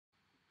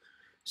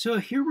So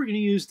here we're going to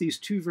use these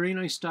two very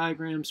nice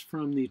diagrams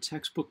from the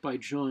textbook by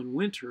John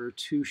Winter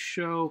to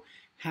show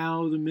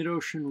how the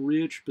mid-ocean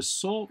ridge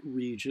basalt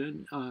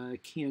region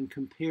can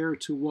compare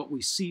to what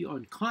we see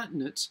on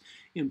continents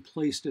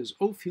emplaced as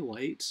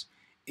ophiolites,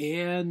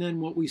 and then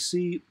what we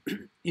see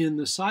in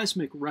the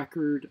seismic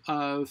record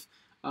of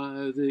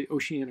the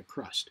oceanic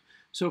crust.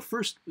 So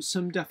first,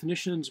 some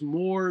definitions.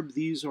 MORB,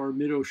 these are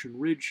mid-ocean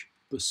ridge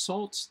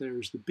basalts.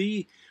 There's the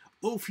B.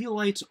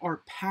 Ophiolites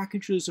are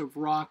packages of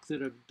rock that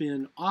have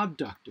been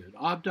abducted.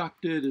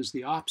 Abducted is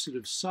the opposite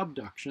of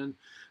subduction,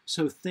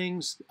 so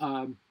things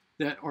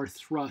that are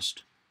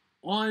thrust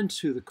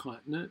onto the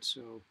continent,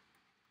 so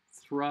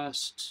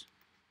thrust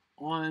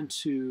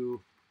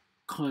onto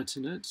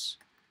continents,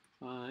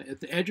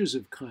 at the edges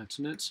of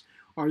continents,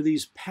 are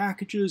these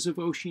packages of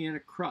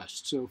oceanic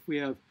crust. So if we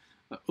have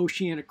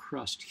oceanic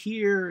crust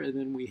here, and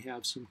then we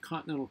have some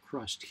continental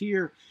crust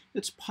here,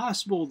 it's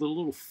possible the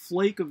little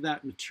flake of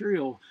that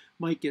material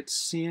might get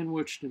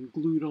sandwiched and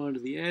glued onto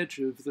the edge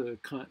of the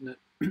continent,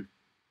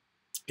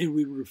 and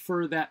we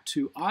refer that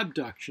to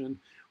abduction,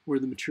 where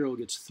the material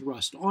gets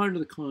thrust onto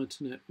the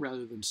continent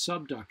rather than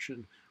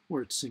subduction,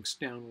 where it sinks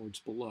downwards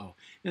below.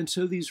 And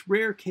so these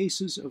rare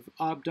cases of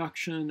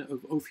abduction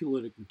of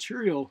ophiolitic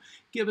material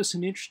give us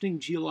an interesting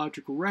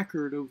geologic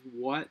record of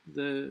what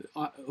the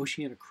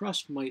oceanic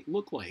crust might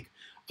look like.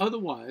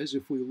 Otherwise,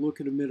 if we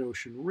look at a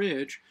mid-ocean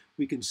ridge,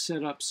 we can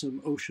set up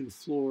some ocean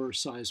floor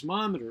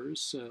seismometers.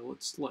 So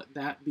let's let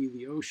that be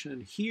the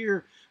ocean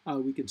here.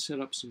 We can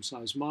set up some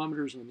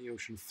seismometers on the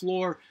ocean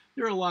floor.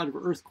 There are a lot of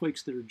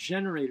earthquakes that are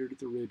generated at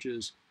the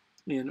ridges.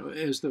 And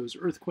as those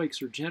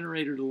earthquakes are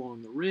generated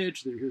along the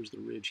ridge, here's the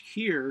ridge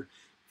here.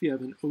 If you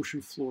have an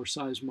ocean floor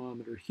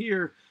seismometer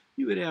here,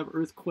 you would have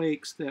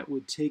earthquakes that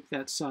would take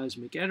that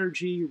seismic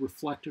energy,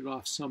 reflect it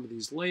off some of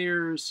these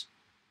layers,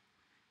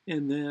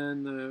 and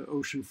then the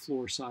ocean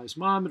floor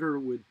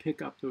seismometer would pick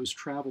up those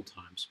travel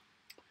times.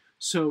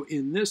 So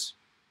in this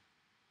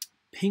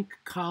pink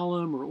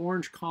column or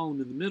orange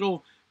column in the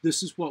middle,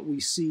 this is what we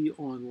see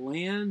on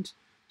land.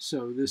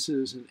 So this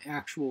is an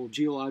actual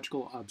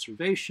geological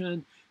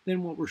observation.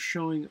 Then what we're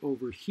showing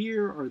over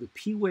here are the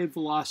P-wave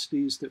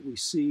velocities that we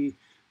see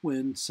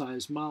when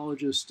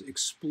seismologists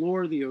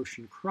explore the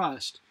ocean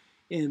crust,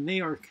 and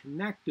they are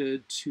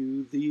connected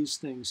to these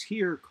things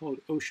here called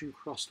ocean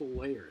crustal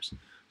layers.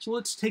 So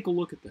let's take a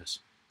look at this.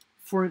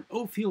 For an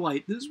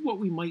ophiolite, this is what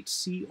we might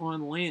see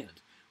on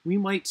land. We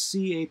might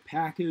see a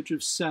package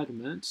of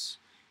sediments,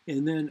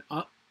 and then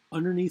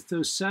underneath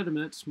those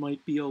sediments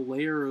might be a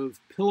layer of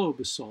pillow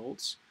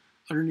basalts.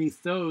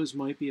 Underneath those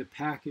might be a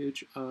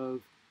package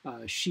of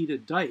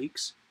sheeted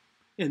dikes,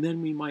 and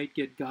then we might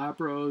get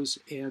gabbros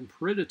and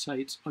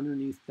peridotites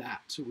underneath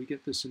that. So we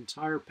get this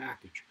entire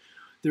package.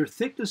 Their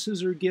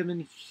thicknesses are given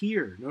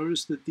here.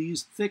 Notice that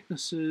these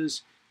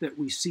thicknesses that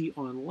we see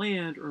on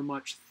land are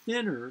much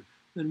thinner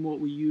than what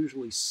we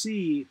usually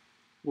see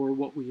or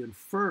what we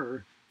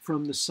infer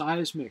from the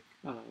seismic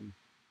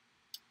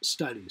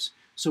studies.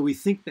 So we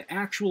think the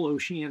actual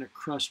oceanic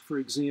crust, for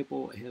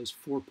example, has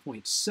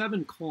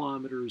 4.7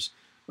 kilometers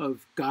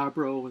of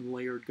gabbro and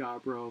layered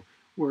gabbro,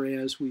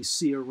 whereas we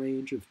see a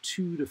range of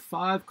 2 to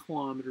 5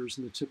 kilometers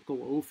in the typical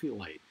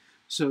ophiolite.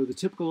 So the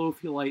typical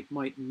ophiolite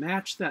might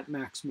match that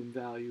maximum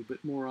value,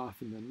 but more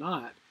often than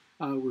not,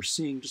 we're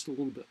seeing just a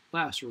little bit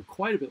less, or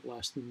quite a bit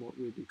less than what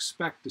we'd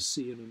expect to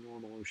see in a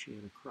normal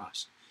oceanic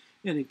crust.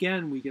 And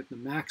again, we get the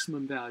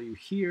maximum value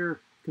here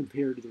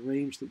compared to the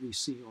range that we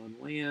see on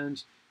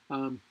land.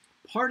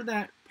 Part of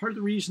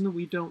the reason that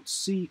we don't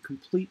see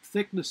complete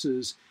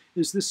thicknesses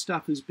is this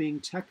stuff is being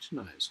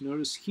tectonized.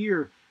 Notice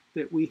here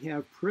that we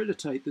have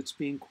peridotite that's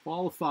being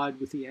qualified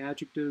with the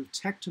adjective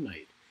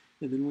tectonite.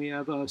 And then we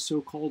have a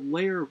so-called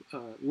layered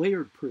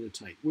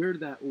peridotite. Where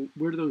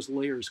do those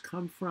layers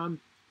come from?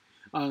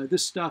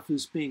 This stuff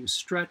is being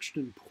stretched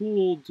and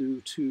pulled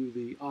due to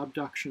the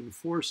abduction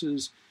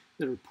forces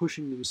that are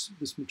pushing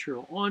this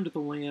material onto the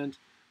land.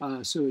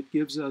 So it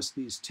gives us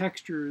these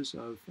textures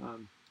of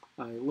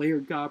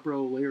layered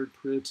gabbro, layered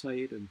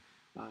peridotite, and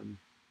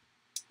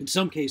in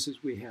some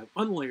cases we have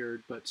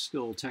unlayered but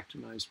still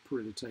tectonized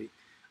peridotite.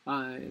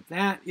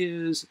 That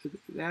is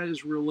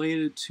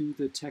related to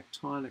the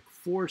tectonic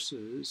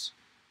forces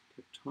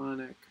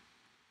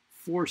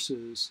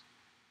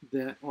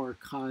that are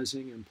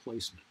causing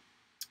emplacement.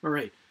 All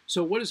right,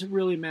 so what does it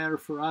really matter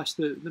for us?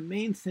 The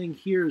main thing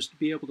here is to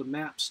be able to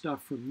map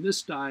stuff from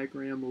this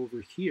diagram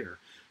over here.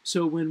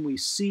 So when we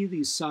see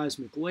these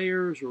seismic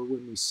layers, or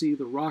when we see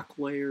the rock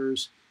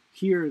layers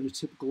here in a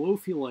typical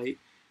ophiolite,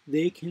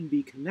 they can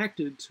be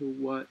connected to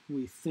what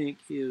we think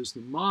is the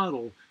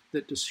model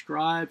that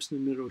describes the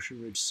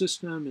mid-ocean ridge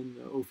system and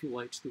the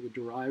ophiolites that would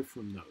derive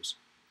from those.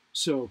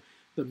 So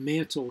the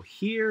mantle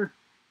here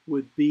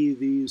would be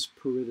these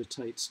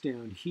peridotites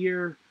down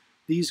here.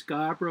 These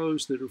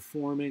gabbros that are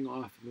forming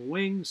off in the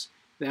wings,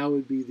 that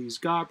would be these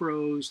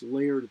gabbros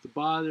layered at the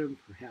bottom,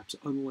 perhaps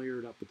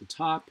unlayered up at the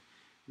top.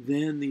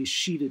 Then these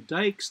sheeted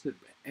dikes that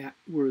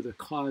were the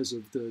cause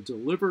of the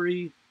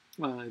delivery,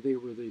 they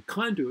were the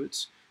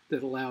conduits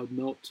that allowed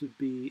melt to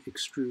be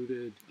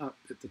extruded up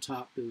at the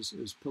top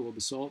as pillow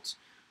basalts.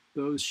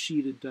 Those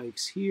sheeted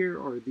dikes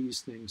here are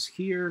these things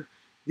here.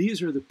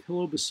 These are the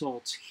pillow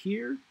basalts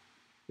here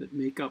that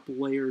make up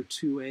layer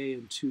 2A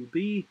and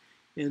 2B.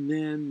 And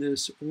then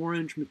this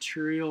orange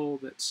material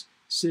that's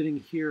sitting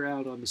here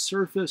out on the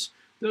surface,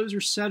 those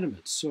are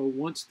sediments. So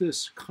once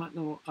this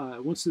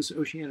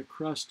oceanic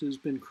crust has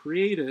been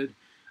created,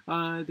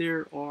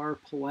 there are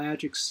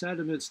pelagic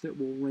sediments that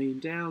will rain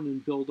down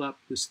and build up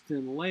this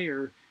thin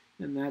layer,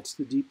 and that's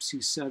the deep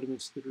sea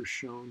sediments that are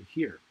shown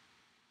here.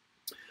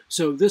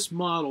 So this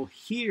model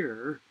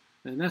here,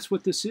 and that's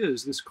what this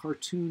is, this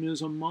cartoon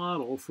is a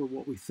model for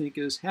what we think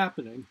is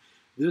happening.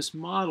 This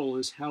model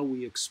is how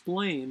we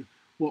explain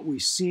what we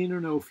see in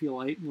an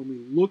ophiolite when we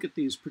look at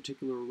these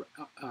particular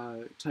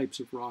types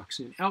of rocks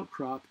in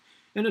outcrop,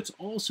 and it's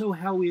also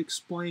how we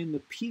explain the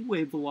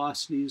P-wave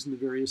velocities in the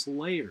various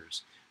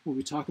layers. When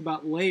we talk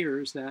about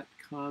layers, that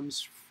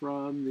comes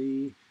from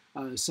the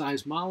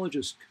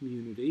seismologist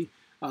community.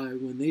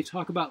 When they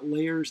talk about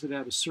layers that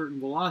have a certain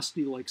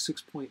velocity, like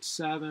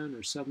 6.7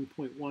 or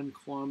 7.1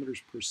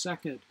 kilometers per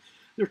second,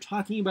 they're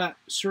talking about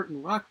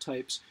certain rock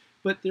types,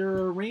 but there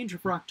are a range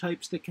of rock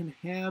types that can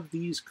have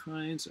these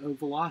kinds of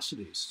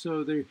velocities.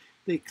 So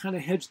they kind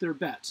of hedge their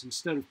bets.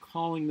 Instead of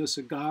calling this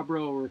a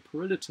gabbro or a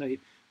peridotite,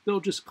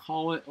 they'll just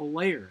call it a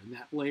layer, and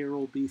that layer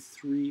will be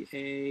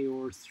 3A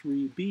or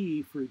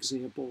 3B, for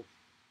example,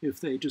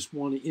 if they just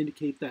want to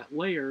indicate that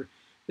layer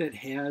that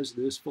has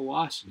this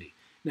velocity.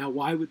 Now,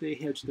 why would they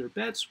hedge their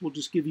bets? We'll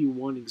just give you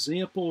one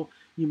example.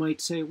 You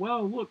might say,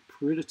 well, look,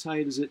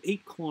 peridotite is at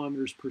 8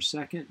 kilometers per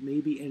second.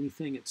 Maybe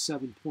anything at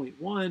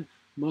 7.1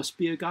 must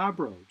be a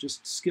gabbro.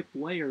 Just skip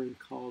layer and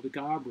call it a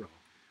gabbro.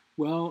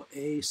 Well,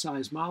 a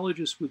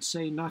seismologist would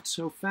say not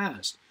so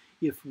fast.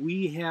 If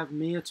we have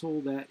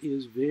mantle that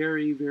is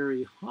very,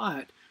 very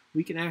hot,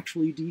 we can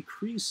actually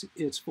decrease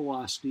its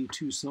velocity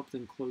to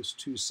something close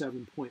to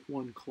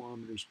 7.1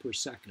 kilometers per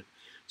second.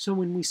 So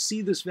when we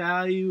see this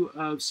value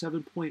of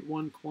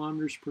 7.1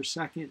 kilometers per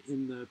second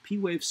in the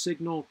P-wave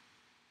signal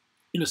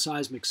in a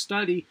seismic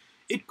study,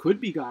 it could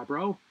be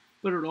gabbro,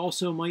 but it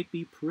also might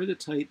be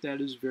peridotite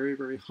that is very,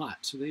 very hot.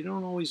 So they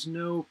don't always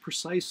know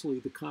precisely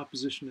the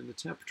composition and the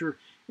temperature,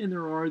 and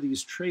there are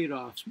these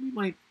trade-offs. We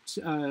might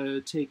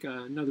take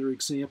another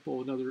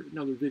example,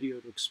 another video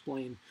to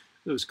explain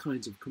those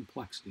kinds of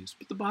complexities.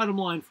 But the bottom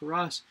line for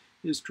us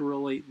is to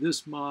relate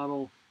this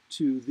model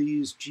to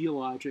these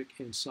geologic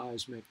and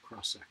seismic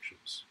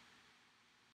cross-sections.